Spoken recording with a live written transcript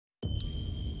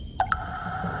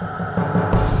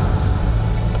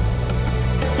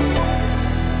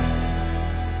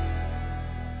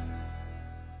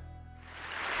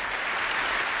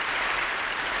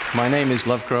My name is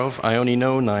Lovegrove. I only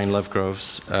know 9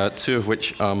 Lovegroves, 2 of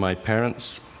which are my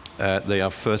parents. They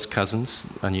are first cousins,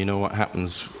 and you know what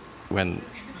happens when,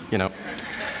 you know.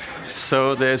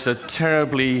 So there's a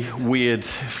terribly weird,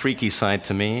 freaky side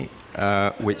to me,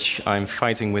 which I'm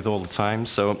fighting with all the time.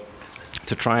 So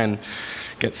to try and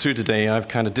get through today, I've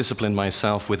kind of disciplined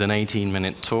myself with an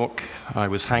 18-minute talk. I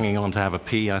was hanging on to have a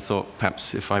pee. I thought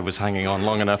perhaps if I was hanging on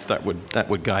long enough, that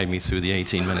would guide me through the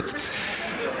 18 minutes.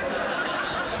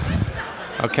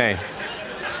 Okay.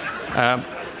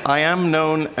 I am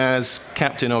known as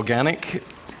Captain Organic,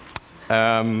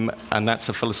 and that's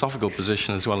a philosophical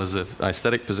position as well as an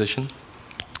aesthetic position.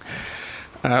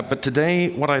 But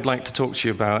today, what I'd like to talk to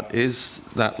you about is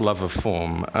that love of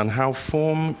form and how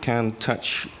form can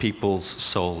touch people's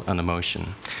soul and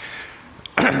emotion.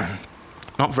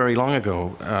 Not very long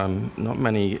ago, not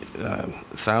many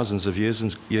thousands of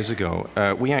years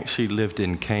ago, we actually lived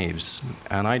in caves,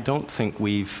 and I don't think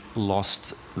we've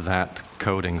lost that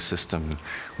coding system.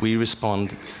 We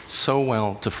respond so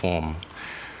well to form.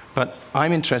 But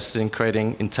I'm interested in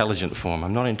creating intelligent form.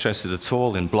 I'm not interested at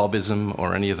all in blobism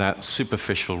or any of that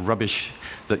superficial rubbish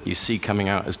that you see coming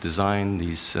out as design,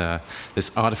 this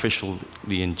artificially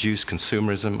induced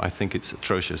consumerism. I think it's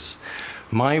atrocious.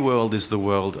 My world is the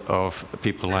world of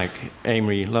people like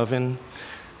Amory Lovin,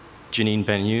 Janine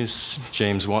Benyus,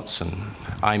 James Watson.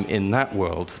 I'm in that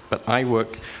world, but I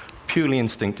work purely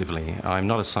instinctively. I'm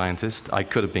not a scientist. I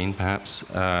could have been, perhaps,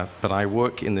 but I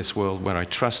work in this world where I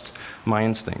trust my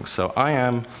instincts. So I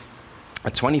am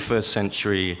a 21st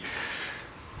century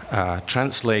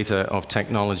translator of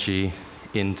technology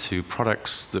into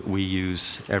products that we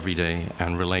use every day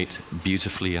and relate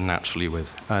beautifully and naturally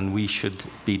with. And we should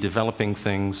be developing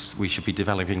things, we should be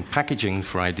developing packaging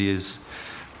for ideas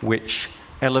which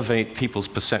elevate people's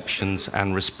perceptions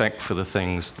and respect for the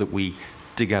things that we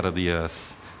dig out of the earth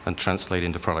and translate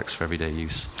into products for everyday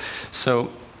use.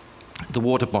 So, the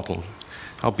water bottle.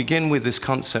 I'll begin with this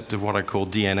concept of what I call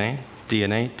DNA.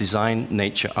 DNA, design,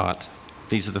 nature, art.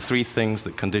 These are the 3 things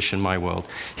that condition my world.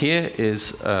 Here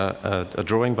is a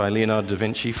drawing by Leonardo da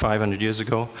Vinci 500 years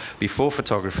ago, before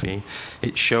photography.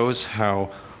 It shows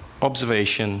how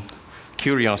observation,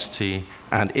 curiosity,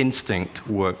 and instinct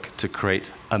work to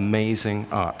create amazing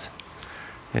art.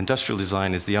 Industrial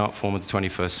design is the art form of the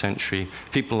 21st century.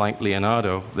 People like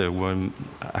Leonardo, there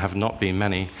have not been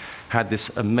many, had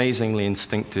this amazingly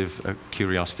instinctive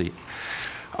curiosity.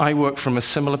 I work from a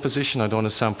similar position. I don't want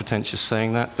to sound pretentious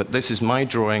saying that, but this is my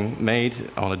drawing made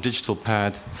on a digital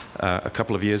pad a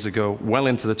couple of years ago, well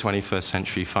into the 21st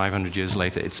century, 500 years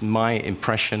later. It's my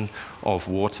impression of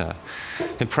water.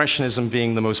 Impressionism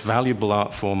being the most valuable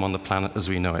art form on the planet as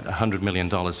we know it, $100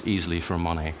 million easily for a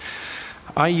Monet.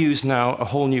 I use now a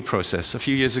whole new process. A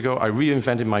few years ago, I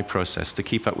reinvented my process to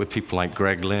keep up with people like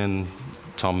Greg Lynn,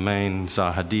 Tom Main,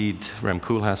 Zaha Hadid, Rem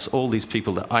Koolhaas, all these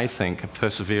people that I think are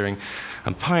persevering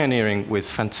and pioneering with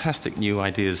fantastic new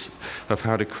ideas of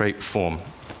how to create form.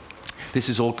 This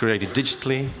is all created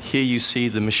digitally. Here you see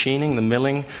the machining, the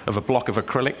milling of a block of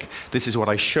acrylic. This is what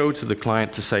I show to the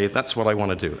client to say, that's what I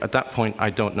want to do. At that point, I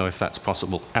don't know if that's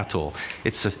possible at all.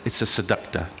 It's a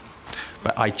seductor.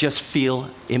 But I just feel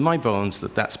in my bones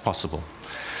that that's possible.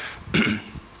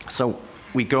 So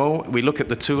we look at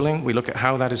the tooling, we look at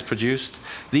how that is produced.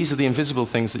 These are the invisible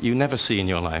things that you never see in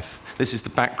your life. This is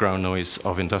the background noise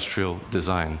of industrial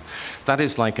design. That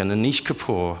is like an Anish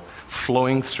Kapoor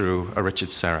flowing through a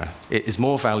Richard Serra. It is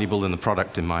more valuable than the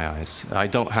product in my eyes. I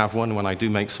don't have one. When I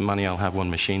do make some money, I'll have one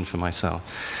machine for myself.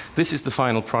 This is the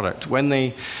final product. When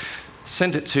they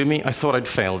sent it to me, I thought I'd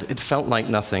failed. It felt like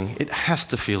nothing. It has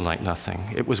to feel like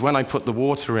nothing. It was when I put the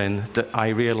water in that I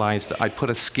realized that I put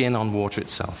a skin on water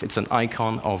itself. It's an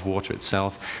icon of water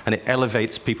itself, and it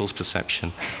elevates people's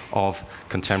perception of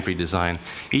contemporary design.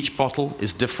 Each bottle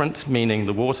is different, meaning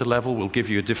the water level will give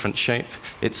you a different shape.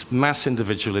 It's mass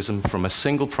individualism from a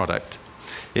single product.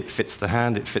 It fits the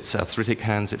hand, it fits arthritic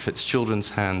hands, it fits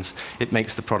children's hands. It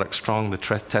makes the product strong, the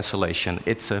tessellation.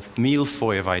 It's a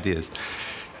millefeuille of ideas.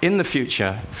 In the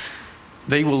future,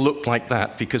 they will look like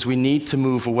that because we need to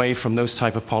move away from those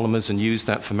type of polymers and use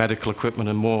that for medical equipment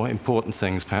and more important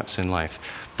things perhaps in life.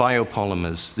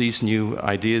 Biopolymers, these new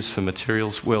ideas for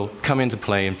materials will come into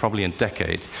play in probably a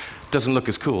decade. Doesn't look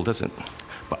as cool, does it?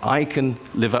 But I can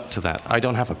live up to that. I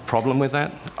don't have a problem with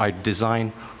that. I design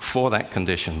for that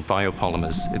condition,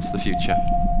 biopolymers. It's the future.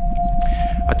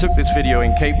 I took this video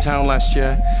in Cape Town last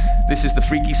year. This is the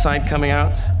freaky side coming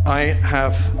out. I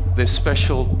have this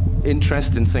special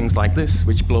interest in things like this,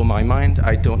 which blow my mind.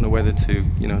 I don't know whether to,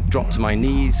 drop to my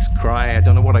knees, cry. I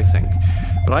don't know what I think.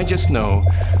 But I just know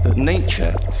that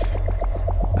nature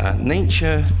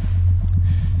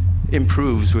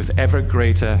improves with ever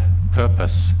greater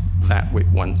purpose that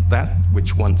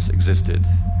which once existed,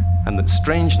 and that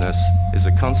strangeness is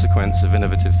a consequence of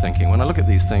innovative thinking. When I look at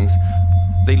these things,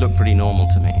 they look pretty normal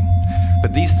to me.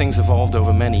 But these things evolved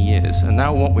over many years, and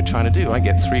now what we're trying to do, I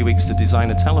get 3 weeks to design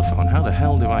a telephone. How the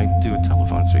hell do I do a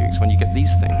telephone in 3 weeks when you get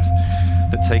these things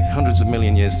that take hundreds of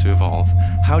million years to evolve?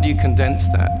 How do you condense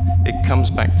that? It comes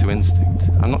back to instinct.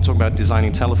 I'm not talking about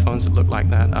designing telephones that look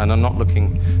like that, and I'm not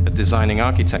looking at designing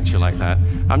architecture like that.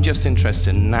 I'm just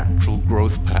interested in natural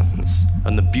growth patterns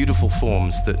and the beautiful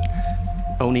forms that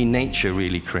only nature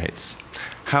really creates.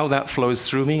 How that flows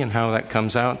through me and how that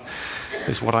comes out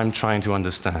is what I'm trying to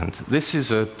understand. This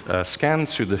is a scan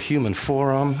through the human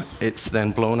forearm. It's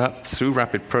then blown up through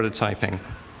rapid prototyping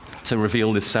to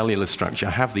reveal this cellular structure.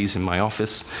 I have these in my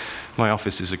office. My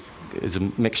office is a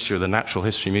mixture of the Natural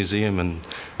History Museum and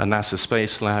a NASA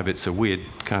space lab. It's a weird,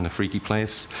 kind of freaky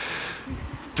place.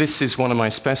 This is one of my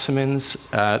specimens.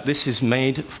 Bone is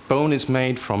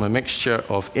made from a mixture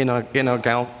of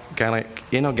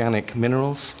inorganic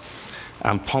minerals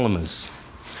and polymers.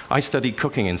 I studied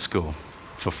cooking in school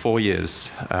for 4 years,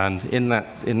 and in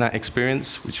that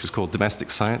experience, which was called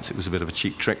domestic science, it was a bit of a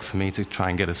cheap trick for me to try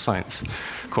and get a science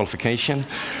qualification.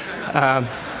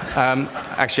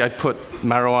 Actually, I put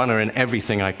marijuana in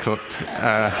everything I cooked,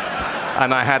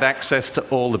 and I had access to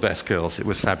all the best girls. It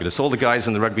was fabulous. All the guys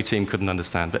in the rugby team couldn't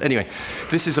understand. But anyway,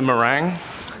 this is a meringue.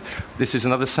 This is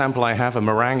another sample I have. A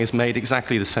meringue is made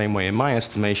exactly the same way, in my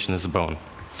estimation, as a bone.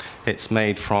 It's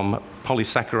made from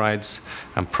polysaccharides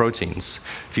and proteins.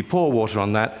 If you pour water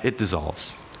on that, it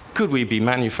dissolves. Could we be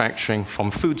manufacturing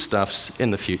from foodstuffs in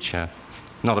the future?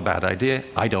 Not a bad idea.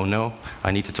 I don't know.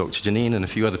 I need to talk to Janine and a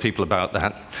few other people about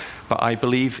that. But I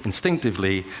believe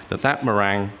instinctively that that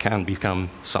meringue can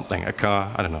become something, a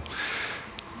car, I don't know.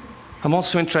 I'm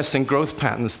also interested in growth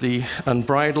patterns, the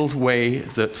unbridled way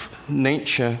that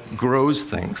nature grows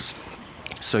things.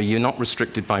 So you're not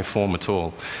restricted by form at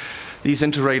all. These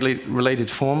interrelated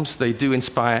forms, they do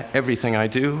inspire everything I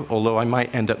do, although I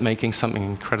might end up making something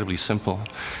incredibly simple.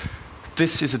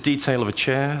 This is a detail of a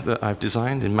chair that I've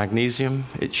designed in magnesium.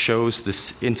 It shows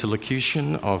this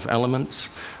interlocution of elements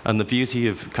and the beauty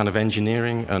of kind of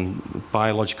engineering and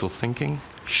biological thinking,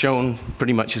 shown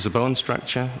pretty much as a bone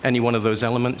structure. Any one of those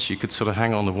elements you could sort of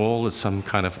hang on the wall as some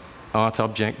kind of art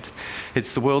object.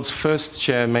 It's the world's first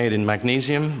chair made in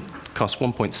magnesium. It cost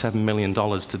 $1.7 million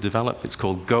to develop. It's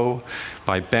called Go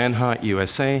by Bernhardt,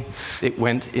 USA. It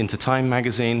went into Time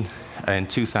magazine in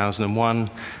 2001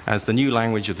 as the new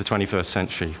language of the 21st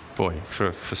century. Boy,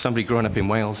 for somebody growing up in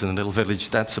Wales in a little village,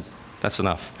 that's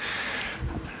enough.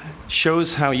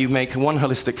 Shows how you make one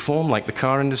holistic form, like the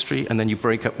car industry, and then you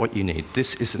break up what you need.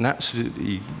 This is an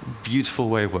absolutely beautiful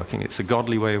way of working. It's a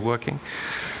godly way of working.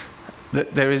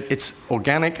 It's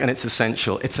organic and it's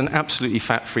essential. It's an absolutely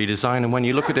fat-free design, and when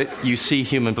you look at it, you see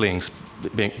human beings.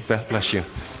 Bless you.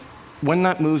 When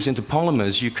that moves into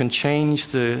polymers, you can change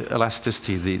the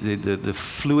elasticity, the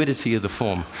fluidity of the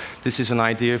form. This is an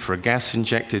idea for a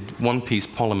gas-injected one-piece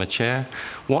polymer chair.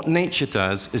 What nature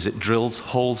does is it drills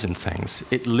holes in things.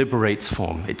 It liberates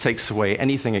form. It takes away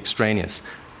anything extraneous.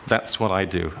 That's what I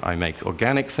do. I make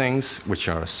organic things which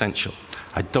are essential.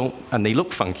 And they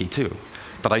look funky too.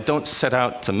 But I don't set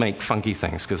out to make funky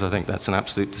things, because I think that's an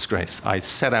absolute disgrace. I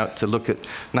set out to look at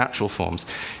natural forms.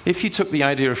 If you took the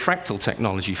idea of fractal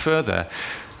technology further,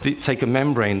 take a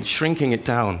membrane, shrinking it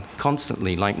down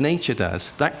constantly, like nature does,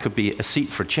 that could be a seat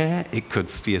for a chair, it could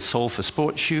be a sole for a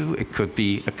sports shoe, it could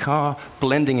be a car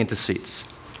blending into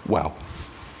seats. Wow.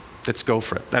 Let's go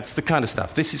for it. That's the kind of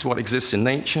stuff. This is what exists in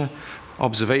nature.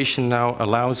 Observation now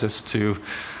allows us to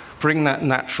bring that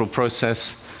natural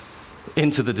process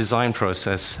into the design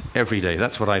process every day.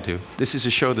 That's what I do. This is a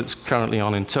show that's currently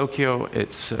on in Tokyo.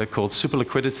 It's called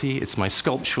Superliquidity. It's my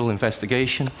sculptural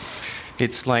investigation.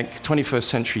 It's like 21st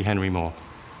century Henry Moore.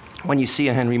 When you see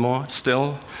a Henry Moore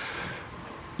still,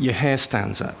 your hair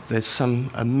stands up. There's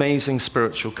some amazing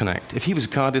spiritual connect. If he was a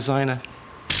car designer,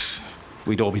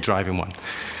 we'd all be driving one.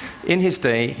 In his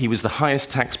day, he was the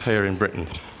highest taxpayer in Britain.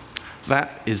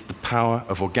 That is the power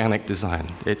of organic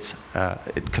design. It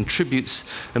contributes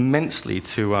immensely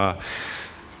to our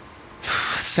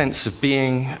sense of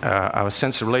being, our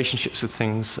sense of relationships with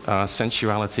things, our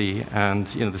sensuality, and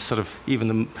even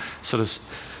the sort of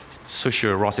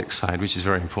socio-erotic side, which is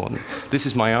very important. This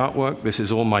is my artwork. This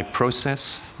is all my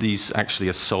process. These actually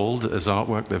are sold as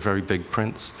artwork. They're very big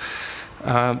prints.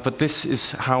 But this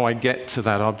is how I get to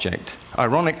that object.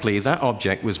 Ironically, that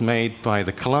object was made by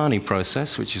the Kalani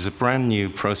process, which is a brand new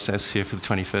process here for the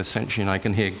 21st century, and I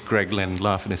can hear Greg Lynn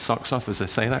laughing his socks off as I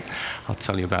say that. I'll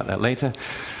tell you about that later.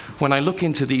 When I look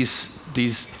into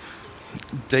these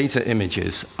data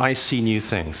images, I see new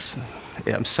things.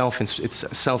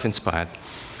 It's self-inspired.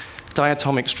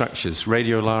 Diatomic structures,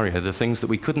 radiolaria, the things that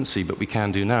we couldn't see but we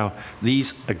can do now,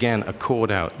 these, again, are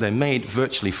cored out. They're made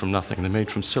virtually from nothing. They're made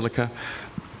from silica.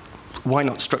 Why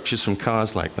not structures from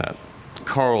cars like that?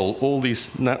 Coral, all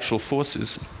these natural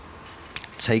forces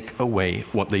take away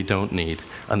what they don't need,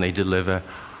 and they deliver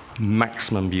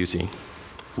maximum beauty.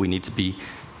 We need to be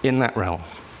in that realm.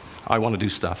 I want to do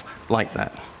stuff like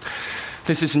that.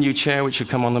 This is a new chair which will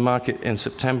come on the market in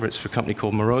September. It's for a company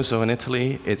called Moroso in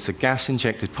Italy. It's a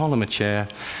gas-injected polymer chair.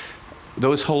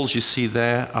 Those holes you see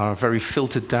there are a very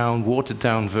filtered down, watered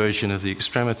down version of the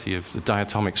extremity of the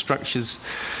diatomic structures.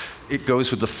 It goes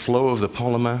with the flow of the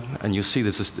polymer, and you'll see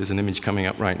there's an image coming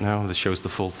up right now that shows the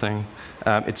full thing.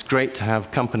 It's great to have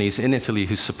companies in Italy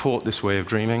who support this way of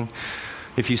dreaming.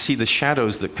 If you see the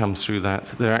shadows that come through that,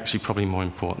 they're actually probably more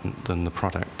important than the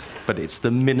product. But it's the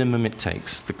minimum it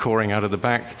takes. The coring out of the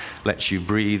back lets you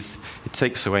breathe. It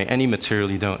takes away any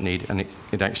material you don't need, and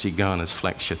it actually garners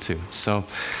flexure too. So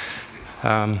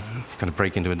I'm going to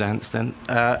break into a dance then.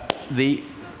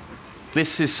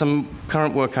 This is some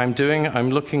current work I'm doing.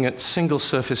 I'm looking at single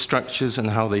surface structures and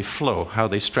how they flow, how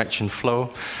they stretch and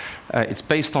flow. It's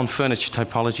based on furniture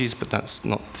typologies, but that's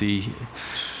not the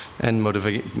end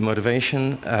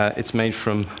motivation. It's made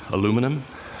from aluminum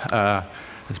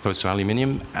as opposed to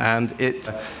aluminium, and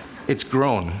it's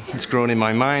grown. It's grown in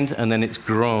my mind, and then it's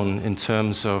grown in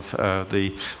terms of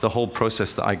the whole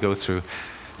process that I go through.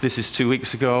 This is 2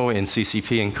 weeks ago in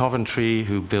CCP in Coventry,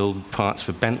 who build parts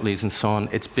for Bentleys and so on.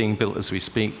 It's being built as we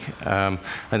speak, and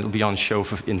it'll be on show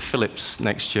in Philips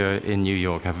next year in New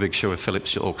York. I have a big show with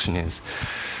Philips auctioneers.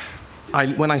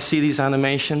 When I see these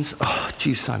animations, oh,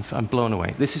 Jesus, I'm blown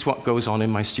away. This is what goes on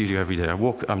in my studio every day.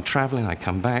 I'm traveling, I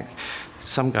come back.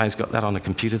 Some guy's got that on a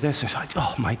computer there, so it's like,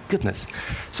 oh my goodness.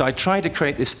 So I try to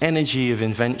create this energy of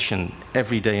invention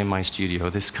every day in my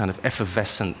studio, this kind of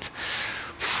effervescent,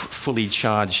 fully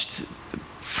charged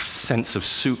sense of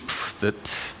soup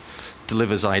that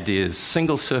delivers ideas.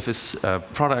 Single surface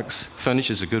products,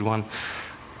 furniture's a good one.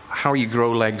 How you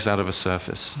grow legs out of a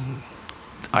surface.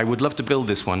 I would love to build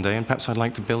this one day, and perhaps I'd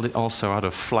like to build it also out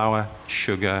of flour,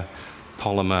 sugar,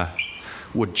 polymer,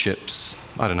 wood chips,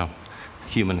 I don't know,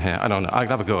 human hair. I don't know. I'll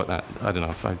have a go at that. I don't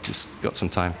know if I've just got some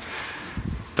time.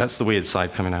 That's the weird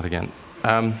side coming out again.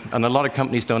 And a lot of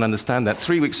companies don't understand that.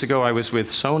 3 weeks ago, I was with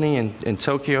Sony in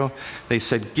Tokyo. They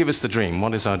said, give us the dream.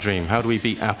 What is our dream? How do we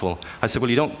beat Apple? I said, well,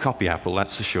 you don't copy Apple,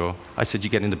 that's for sure. I said, you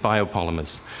get into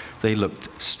biopolymers. They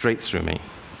looked straight through me.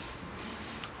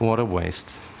 What a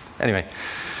waste. Anyway,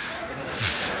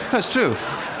 that's true.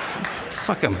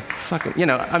 Fuck them. Fuck them. You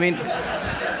know, I mean,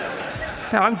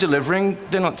 now I'm delivering,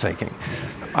 they're not taking.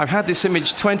 I've had this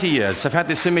image 20 years. I've had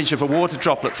this image of a water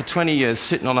droplet for 20 years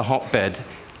sitting on a hot bed.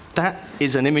 That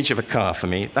is an image of a car for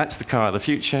me. That's the car of the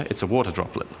future. It's a water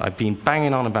droplet. I've been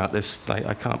banging on about this.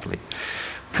 I can't believe.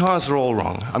 Cars are all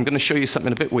wrong. I'm going to show you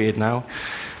something a bit weird now.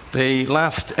 They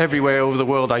laughed everywhere over the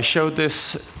world. I showed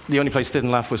this. The only place they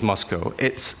didn't laugh was Moscow.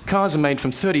 Cars are made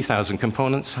from 30,000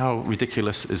 components. How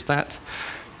ridiculous is that?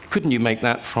 Couldn't you make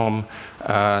that from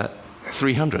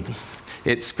 300?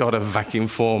 It's got a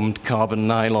vacuum-formed carbon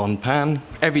nylon pan.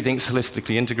 Everything's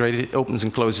holistically integrated. It opens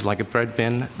and closes like a bread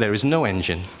bin. There is no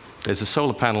engine. There's a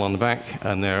solar panel on the back,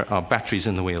 and there are batteries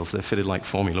in the wheels. They're fitted like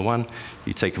Formula One.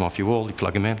 You take them off your wall, you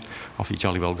plug them in, off you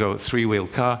jolly well go. Three-wheel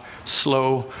car,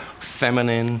 slow,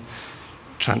 feminine,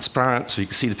 transparent, so you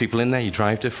can see the people in there. You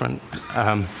drive different.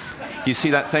 You see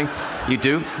that thing? You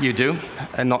do,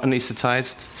 and not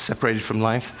anesthetized, separated from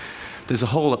life. There's a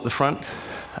hole up the front,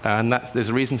 and there's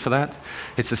a reason for that.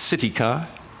 It's a city car.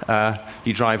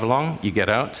 You drive along, you get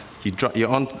out. You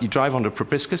drive onto a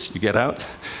proboscis, you get out.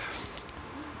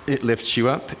 It lifts you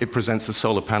up, it presents the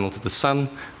solar panel to the sun,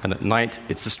 and at night,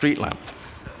 it's a street lamp.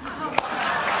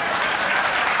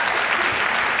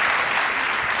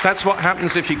 That's what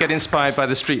happens if you get inspired by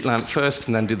the street lamp first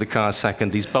and then do the car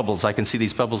second. These bubbles, I can see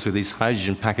these bubbles with these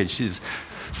hydrogen packages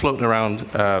floating around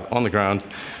on the ground,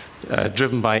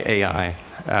 driven by AI.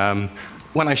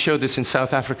 When I showed this in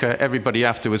South Africa, everybody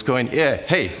after was going, yeah,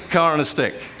 hey, car on a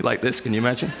stick. Like this, can you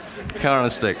imagine? Car on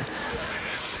a stick.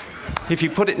 If you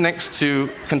put it next to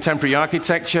contemporary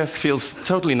architecture, it feels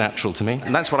totally natural to me.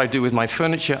 And that's what I do with my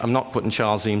furniture. I'm not putting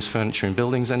Charles Eames furniture in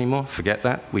buildings anymore. Forget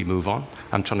that. We move on.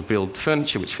 I'm trying to build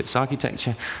furniture which fits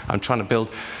architecture. I'm trying to build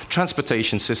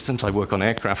transportation systems. I work on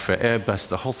aircraft for Airbus,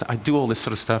 the whole thing. I do all this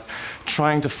sort of stuff,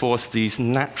 trying to force these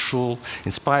natural,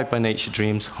 inspired by nature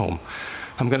dreams home.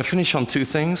 I'm going to finish on two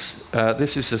things.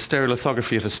 This is a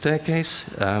stereolithography of a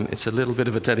staircase. It's a little bit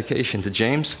of a dedication to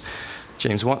James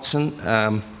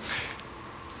Watson.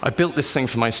 I built this thing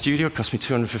for my studio. It cost me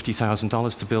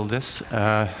 $250,000 to build this.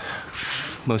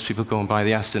 Most people go and buy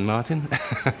the Aston Martin.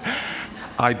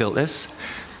 I built this.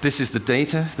 This is the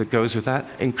data that goes with that.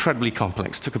 Incredibly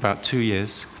complex. Took about 2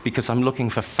 years because I'm looking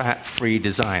for fat-free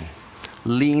design.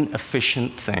 Lean,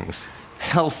 efficient things.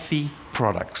 Healthy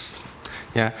products.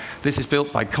 Yeah? This is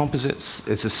built by composites.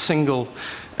 It's a single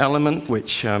element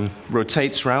which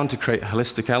rotates around to create a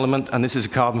holistic element, and this is a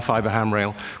carbon fiber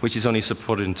handrail which is only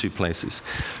supported in 2 places.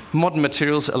 Modern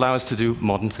materials allow us to do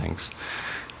modern things.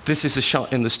 This is a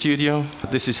shot in the studio.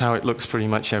 This is how it looks pretty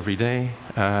much every day.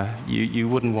 You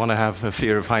wouldn't want to have a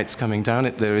fear of heights coming down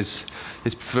it. It's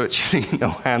virtually no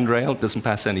handrail. It doesn't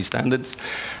pass any standards.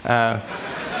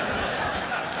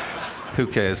 Who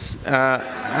cares?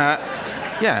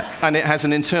 Yeah, and it has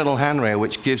an internal handrail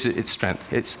which gives it its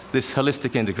strength. It's this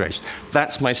holistic integration.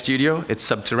 That's my studio. It's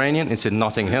subterranean. It's in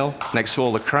Notting Hill, next to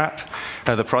all the crap,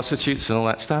 the prostitutes and all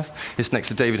that stuff. It's next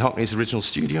to David Hockney's original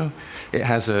studio. It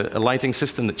has a lighting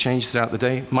system that changes throughout the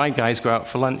day. My guys go out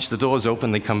for lunch. The door's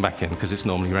open. They come back in because it's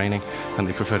normally raining, and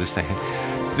they prefer to stay in.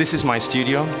 This is my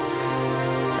studio.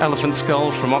 Elephant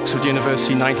skull from Oxford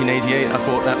University, 1988. I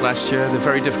bought that last year. They're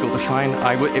very difficult to find.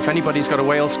 If anybody's got a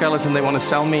whale skeleton they want to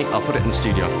sell me, I'll put it in the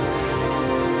studio.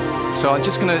 So I'm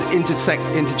just going to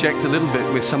interject a little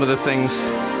bit with some of the things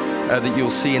that you'll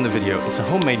see in the video. It's a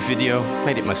homemade video,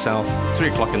 made it myself, 3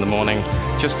 o'clock in the morning,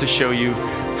 just to show you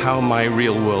how my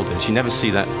real world is. You never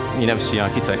see that. You never see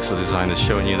architects or designers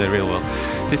showing you their real world.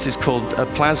 This is called a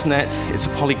Plasnet. It's a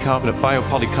polycarbonate,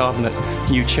 biopolycarbonate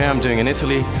new chair I'm doing in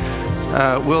Italy.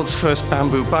 World's first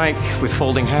bamboo bike with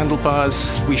folding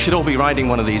handlebars. We should all be riding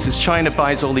one of these. As China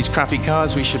buys all these crappy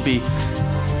cars, we should be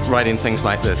riding things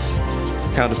like this.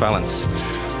 Counterbalance.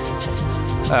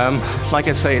 Like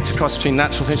I say, it's a cross between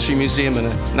Natural History Museum and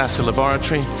a NASA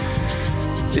laboratory.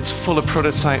 It's full of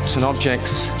prototypes and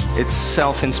objects. It's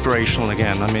self-inspirational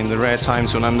again. I mean, the rare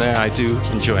times when I'm there, I do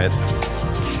enjoy it.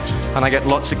 And I get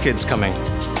lots of kids coming.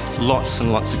 Lots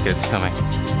and lots of kids coming.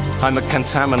 I'm a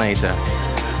contaminator.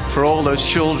 For all those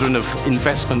children of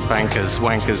investment bankers,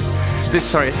 wankers.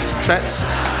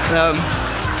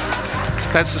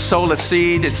 That's a solar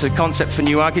seed. It's a concept for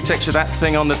new architecture. That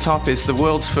thing on the top is the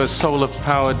world's first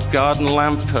solar-powered garden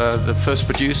lamp, the first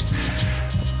produced.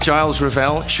 Giles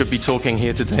Revell should be talking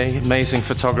here today. Amazing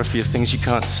photography of things you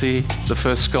can't see. The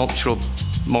first sculptural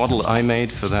model I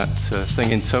made for that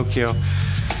thing in Tokyo.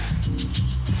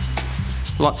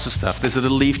 Lots of stuff. There's a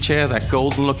little leaf chair. That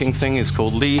golden-looking thing is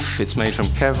called Leaf. It's made from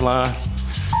Kevlar.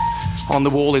 On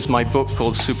the wall is my book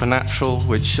called Supernatural,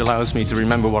 which allows me to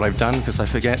remember what I've done, because I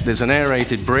forget. There's an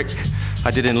aerated brick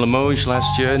I did in Limoges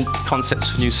last year,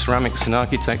 concepts for new ceramics in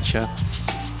architecture.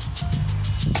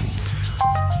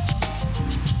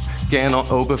 Again, on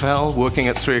Obervel, working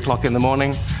at 3 o'clock in the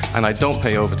morning, and I don't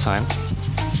pay overtime.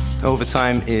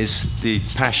 Overtime is the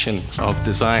passion of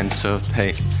design, so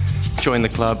hey, join the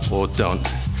club or don't.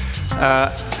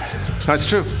 No, it's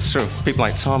true, it's true. People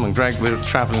like Tom and Greg, we're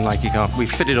traveling like you can't. We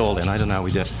fit it all in, I don't know how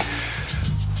we do it.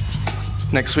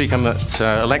 Next week I'm at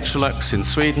Electrolux in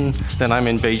Sweden, then I'm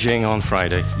in Beijing on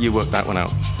Friday. You work that one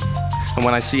out. And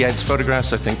when I see Ed's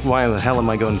photographs, I think, why the hell am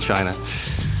I going to China?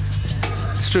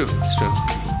 It's true, it's true.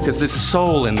 Because there's a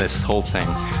soul in this whole thing.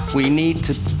 We need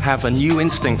to have a new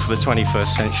instinct for the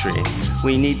 21st century.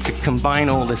 We need to combine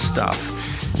all this stuff.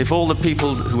 If all the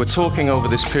people who were talking over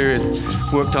this period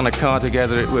worked on a car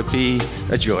together, it would be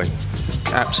a joy,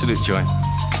 absolute joy.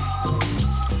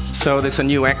 So there's a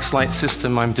new X-Light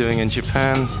system I'm doing in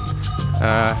Japan.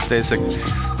 There's a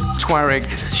Tuareg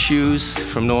shoes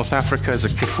from North Africa. There's a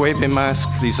Kifwebe mask.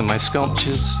 These are my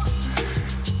sculptures.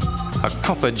 A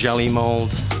copper jelly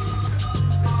mold.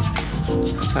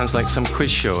 Sounds like some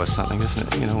quiz show or something,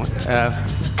 doesn't it? You know.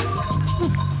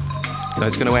 So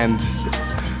it's going to end.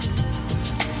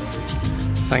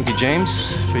 Thank you,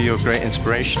 James, for your great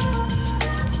inspiration.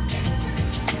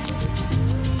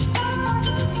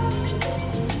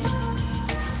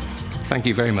 Thank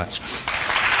you very much.